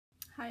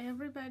Hi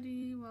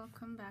everybody,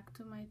 welcome back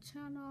to my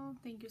channel.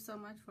 Thank you so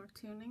much for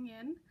tuning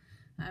in.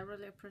 I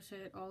really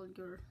appreciate all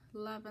your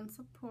love and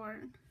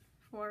support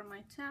for my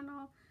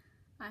channel.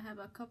 I have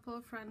a couple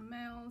of friend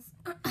mails.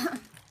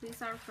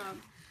 These are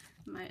from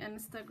my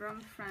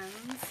Instagram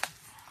friends,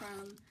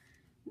 from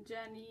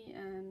Jenny,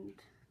 and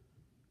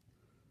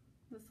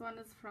this one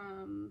is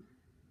from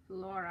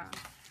Laura.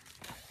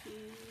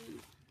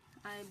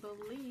 I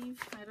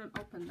believe, I don't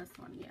open this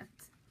one yet.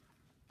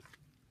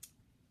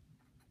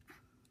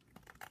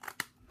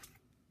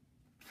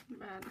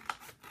 But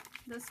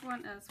this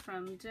one is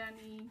from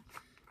Jenny.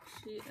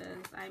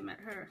 I met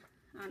her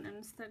on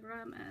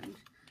Instagram and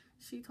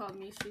she told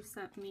me she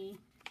sent me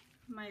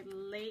my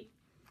late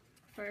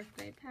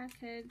birthday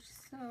package.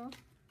 So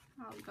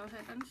I'll go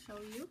ahead and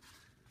show you.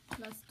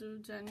 Let's do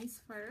Jenny's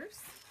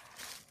first.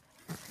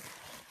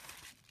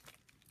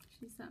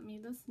 She sent me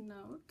this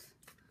note,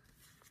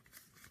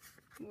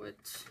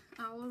 which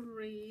I'll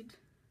read,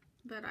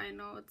 but I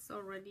know it's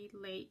already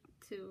late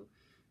to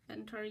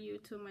enter you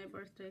to my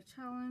birthday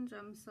challenge.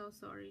 I'm so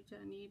sorry,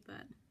 Jenny,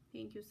 but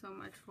thank you so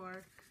much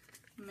for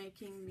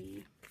making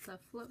me the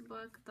flip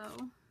book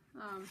though.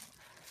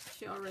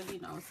 She already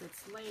knows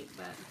it's late,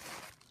 but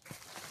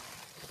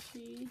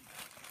she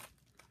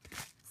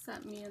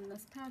sent me in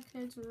this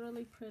package.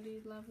 Really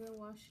pretty, love the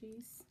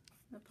washies,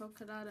 the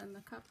polka dot and the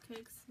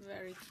cupcakes,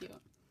 very cute.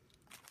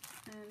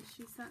 And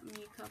she sent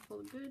me a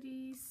couple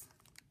goodies.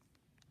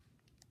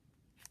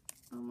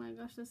 Oh my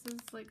gosh, this is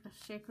like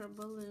a shaker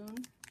balloon,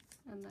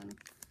 and then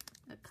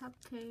a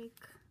cupcake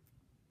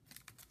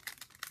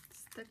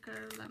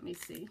sticker. Let me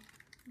see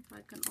if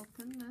I can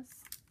open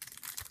this.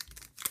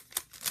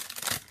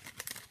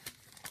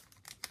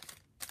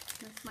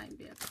 This might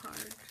be a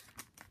card.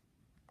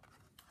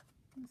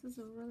 This is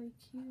a really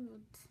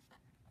cute.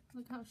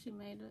 Look how she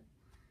made it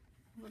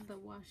with the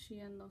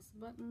washi and those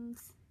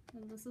buttons.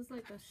 And this is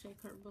like a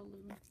shaker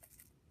balloon.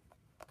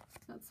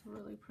 That's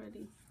really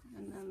pretty.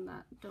 And then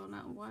that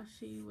donut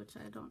washi, which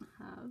I don't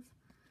have.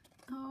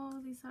 Oh,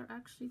 these are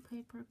actually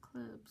paper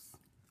clips.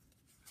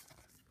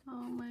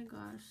 Oh my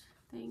gosh.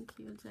 Thank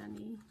you,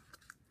 Jenny.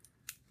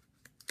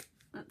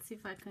 Let's see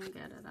if I can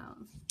get it out.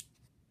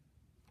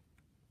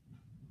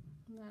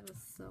 That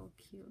is so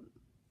cute.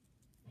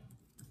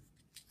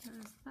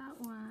 There's that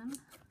one.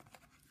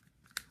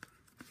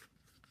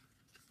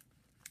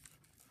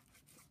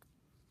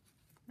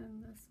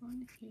 And this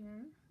one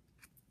here.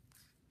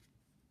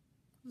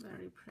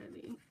 Very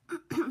pretty.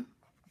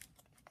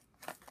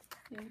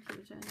 Thank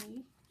you,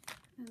 Jenny.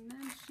 And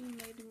then she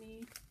made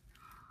me,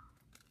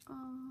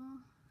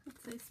 it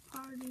says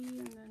party,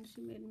 and then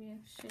she made me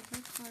a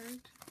shaker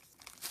card.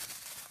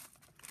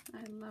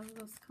 I love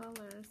those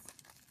colors.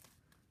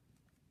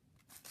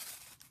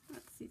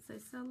 Let's see, it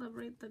says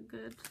celebrate the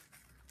good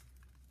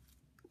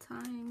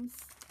times.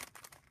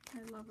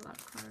 I love that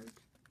card.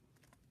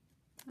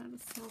 That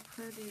is so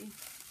pretty.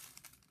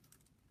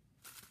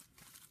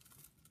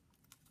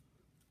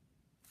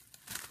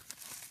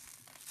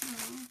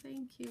 Oh,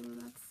 thank you.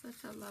 That's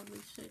such a lovely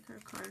shaker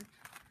card.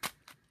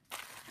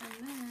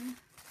 And then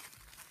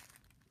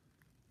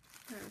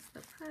there's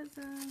the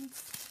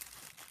presents.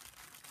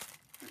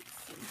 Let's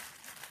see.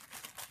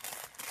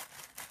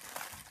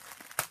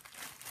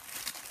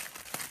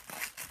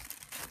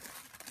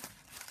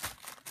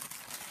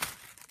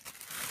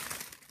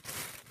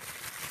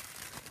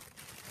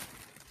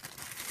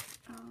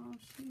 Oh,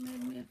 she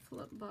made me a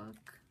flip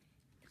book.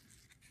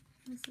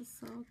 This is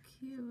so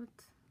cute.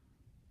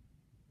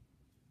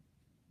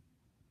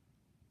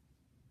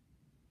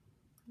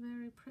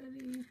 Very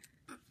pretty.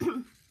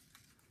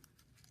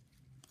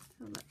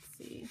 So let's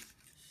see.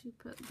 She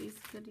put these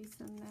goodies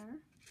in there.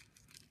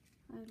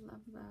 I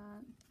love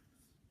that.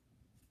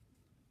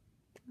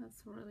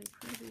 That's really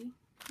pretty.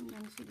 And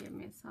then she gave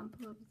me a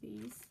sample of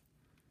these,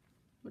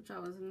 which I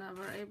was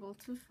never able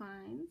to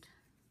find.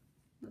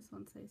 This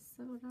one says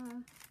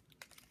soda.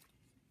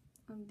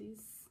 And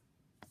these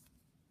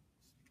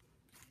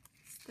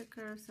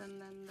stickers,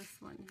 and then this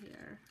one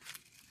here.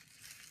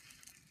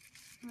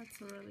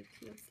 That's really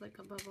cute. It's like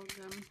a bubble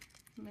gum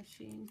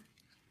machine.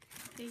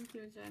 Thank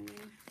you,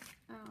 Jenny.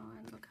 Oh,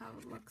 and look how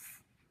it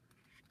looks.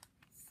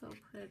 So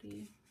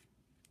pretty.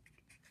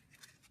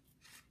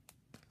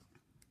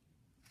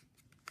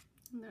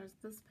 And there's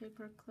this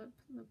paper clip,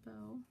 the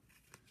bow,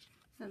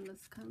 and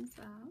this comes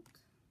out.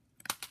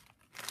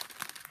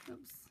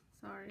 Oops,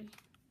 sorry.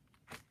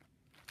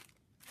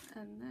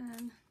 And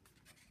then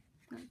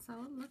that's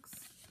how it looks.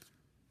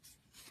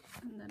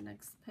 And the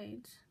next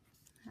page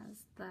has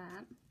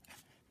that.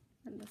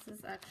 And this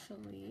is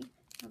actually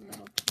a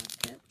little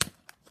packet.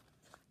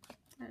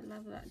 I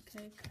love that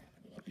cake.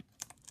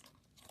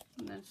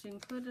 And then she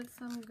included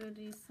some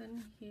goodies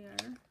in here.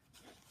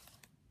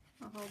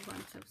 A whole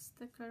bunch of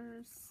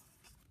stickers.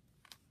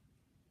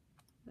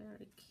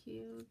 Very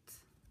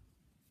cute.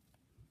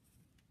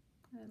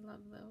 I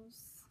love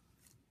those.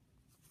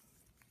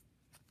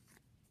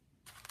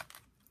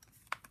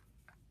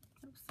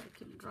 Oops, I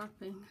keep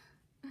dropping.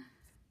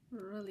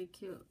 Really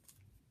cute.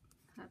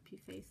 Happy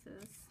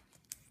faces.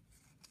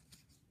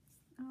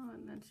 Oh,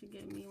 and then she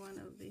gave me one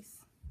of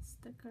these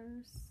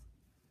stickers.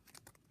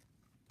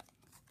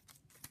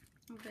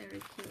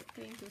 Very cute.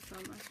 Thank you so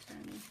much,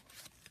 Jenny.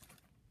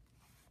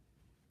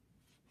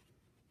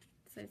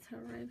 It says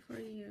hooray for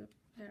you.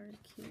 Very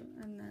cute.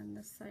 And then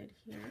the side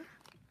here.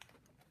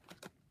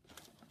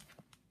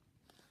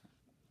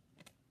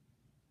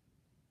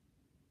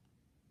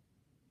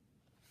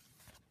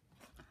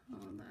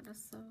 Oh, that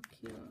is so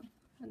cute.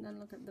 And then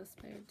look at this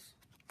page.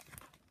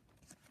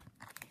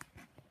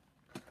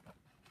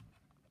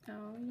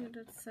 Oh, you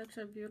did such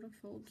a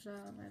beautiful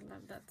job. I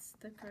love that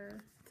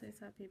sticker. It says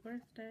happy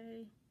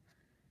birthday.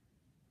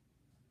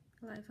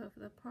 Life of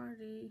the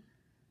party.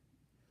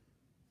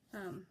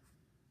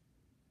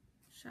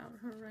 Shout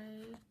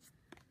hooray.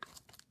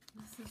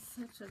 This is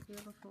such a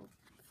beautiful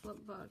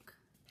flip book.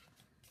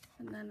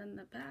 And then in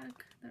the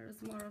back,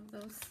 there's more of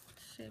those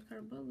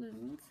shaker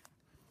balloons.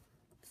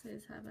 It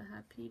says have a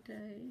happy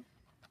day.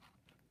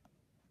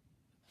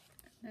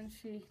 And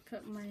she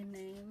put my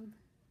name.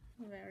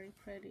 Very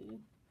pretty.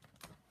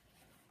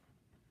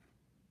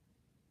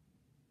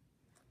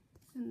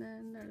 And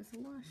then there's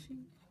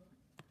washi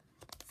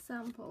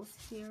samples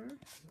here.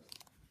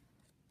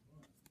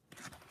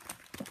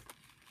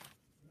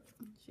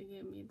 She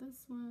gave me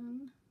this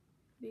one,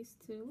 these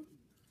two,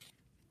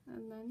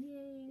 and then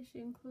yay, she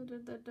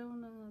included the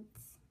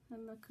donuts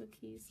and the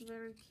cookies.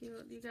 Very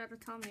cute. You gotta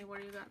tell me where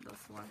you got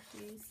those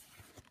washies.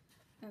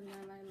 And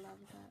then I love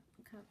that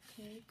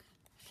cupcake.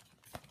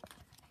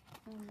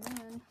 And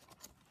then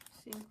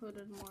she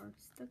included more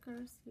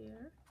stickers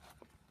here.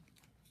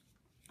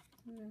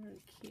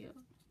 Very cute.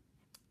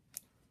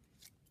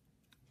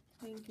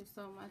 Thank you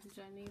so much,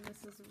 Jenny.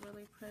 This is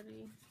really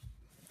pretty.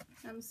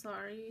 I'm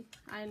sorry.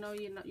 I know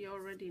you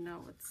already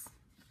know it's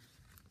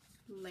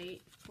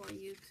late for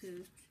you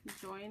to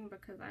join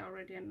because I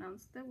already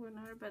announced the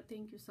winner, but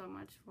thank you so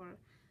much for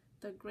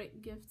the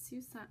great gifts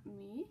you sent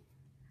me.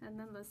 And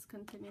then let's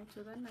continue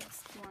to the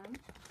next one.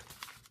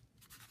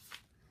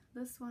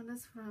 This one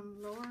is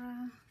from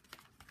Laura.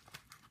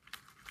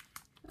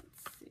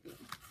 Let's see.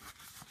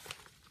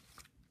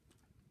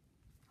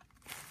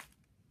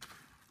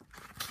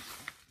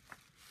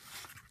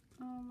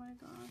 Oh my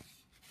gosh.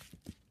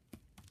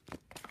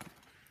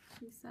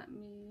 She sent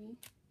me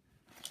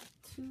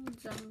 2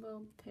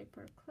 jumbo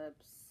paper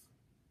clips.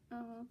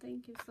 Oh,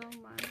 thank you so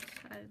much.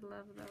 I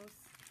love those.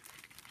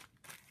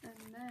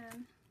 And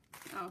then,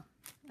 oh,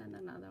 and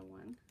another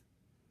one.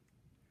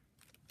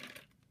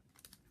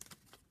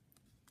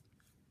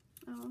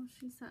 Oh,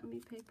 she sent me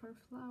paper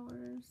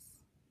flowers.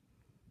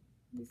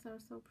 These are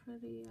so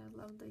pretty. I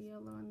love the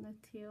yellow and the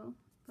teal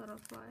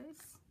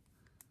butterflies.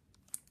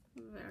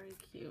 Very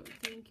cute.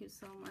 Thank you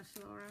so much,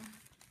 Laura.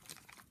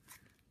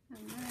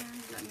 And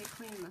then let me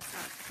clean this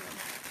up so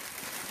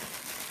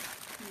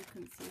you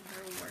can see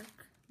her work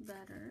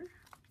better.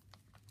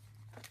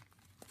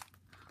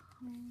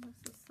 Oh,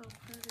 this is so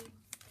pretty.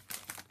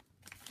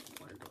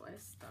 Where do I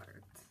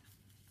start?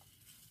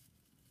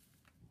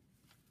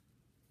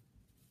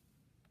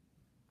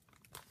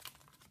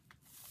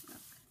 Okay,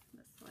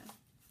 this way.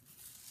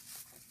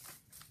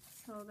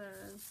 So there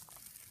is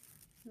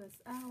this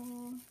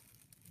owl.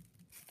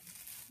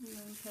 And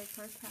then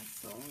paper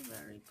castle,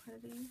 very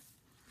pretty.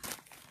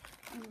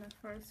 And the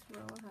first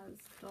row has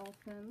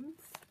dolphins.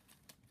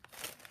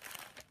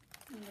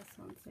 And this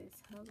one says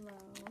hello.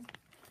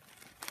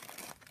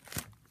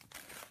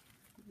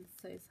 It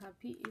says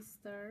happy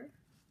Easter.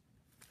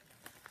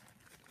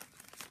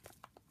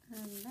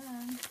 And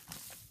then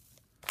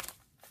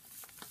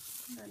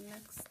the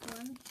next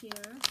one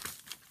here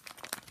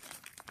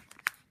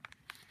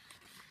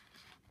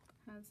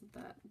has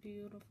that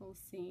beautiful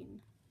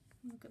scene.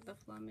 Look at the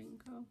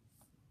flamingo.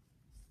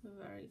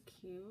 Very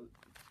cute.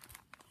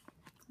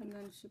 And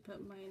then she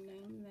put my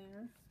name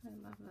there. I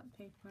love that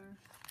paper.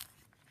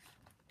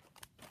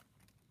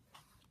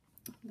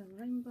 The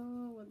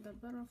rainbow with the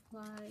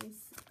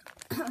butterflies.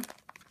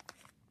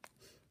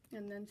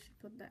 And then she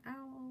put the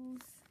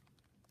owls.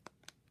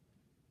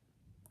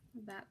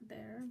 That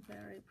there,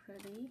 very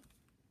pretty.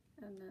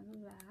 And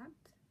then that.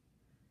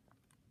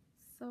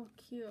 So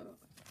cute.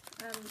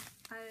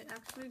 I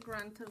actually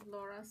granted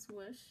Laura's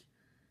wish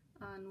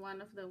on one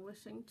of the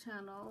wishing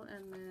channel,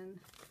 and then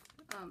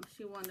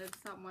she wanted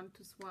someone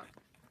to swap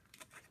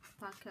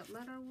pocket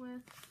letter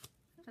with,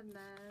 and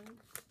then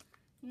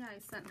yeah, I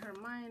sent her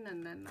mine,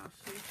 and then now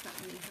she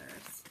sent me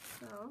hers.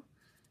 So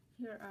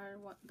here are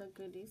what the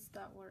goodies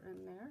that were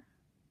in there.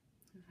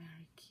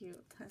 Very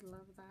cute. I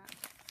love that.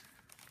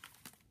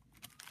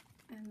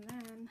 And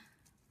then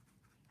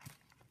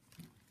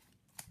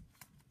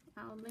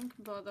I'll link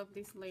both of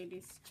these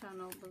ladies'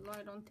 channel below.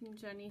 I don't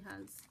think Jenny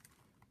has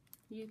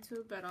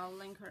YouTube, but I'll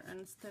link her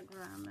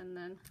Instagram, and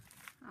then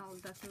I'll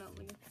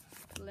definitely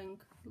link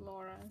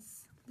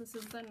Laura's. This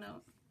is the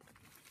note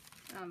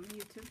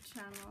YouTube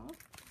channel.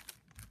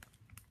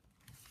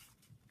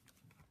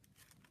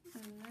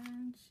 And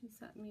then she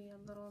sent me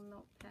a little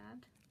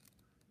notepad.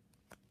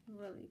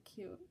 Really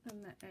cute.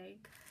 And the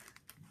egg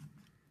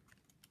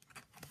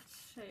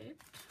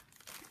shaped.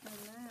 And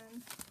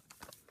then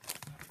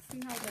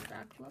see how the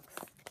back looks?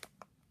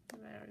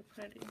 Very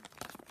pretty.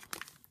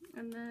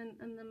 And then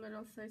in the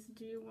middle says,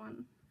 do you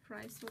want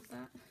fries with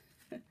that?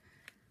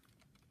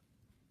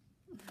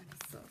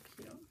 That's so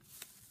cute.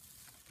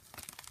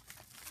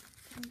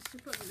 And she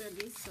put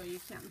goodies so you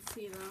can't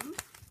see them.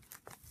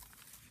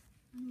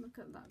 And look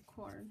at that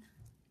cord.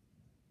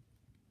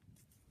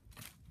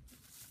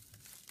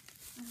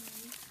 And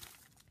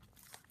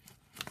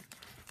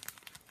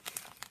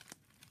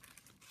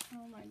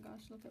oh my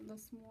gosh, look at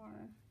this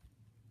more.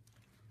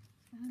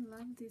 I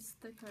love these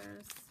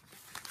stickers.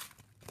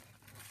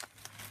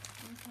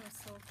 These are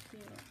so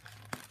cute.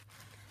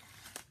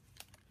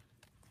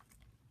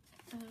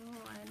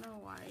 Oh, I know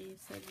why you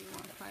said you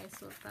want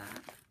fries with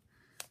that.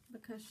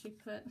 Because she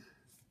put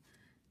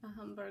a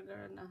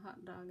hamburger and a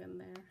hot dog in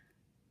there.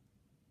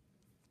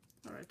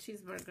 Or a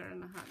cheeseburger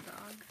and a hot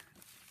dog.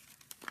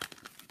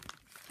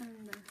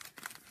 And the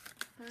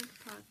third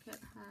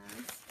pocket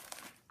has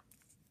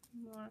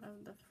more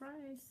of the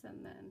fries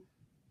and then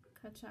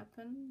ketchup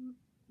and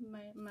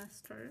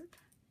mustard.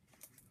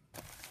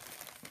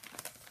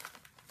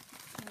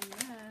 And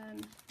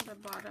then the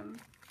bottom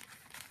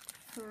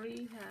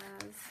three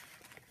has,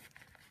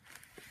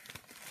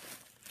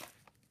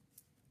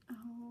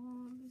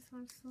 oh, these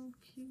are so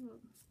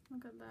cute.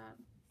 Look at that.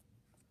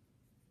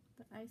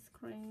 The ice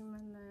cream,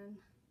 and then,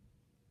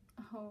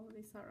 oh,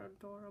 these are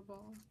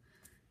adorable.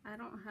 I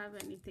don't have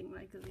anything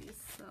like these,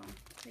 so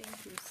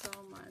thank you so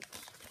much.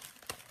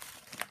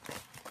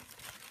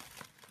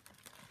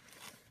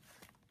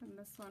 And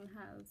this one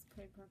has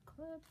paper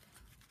clip.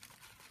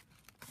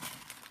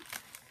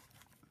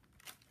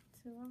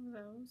 2 of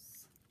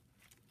those.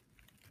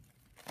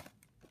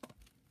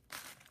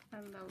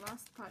 And the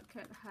last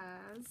pocket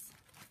has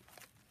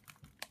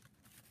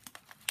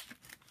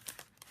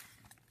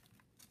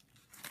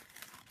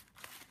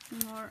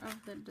more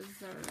of the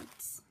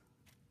desserts.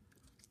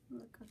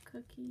 Look, a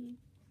cookie.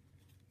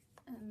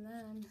 And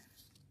then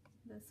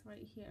this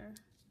right here.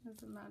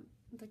 Isn't that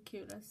the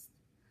cutest?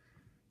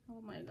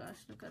 Oh my gosh,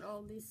 look at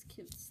all these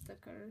cute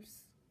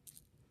stickers.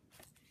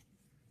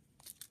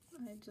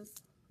 I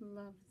just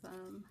love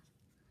them.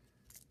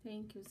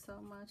 Thank you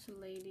so much,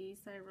 ladies.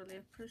 I really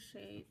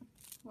appreciate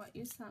what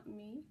you sent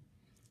me.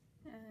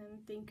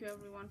 And thank you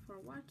everyone for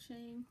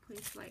watching.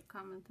 Please like,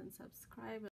 comment, and subscribe.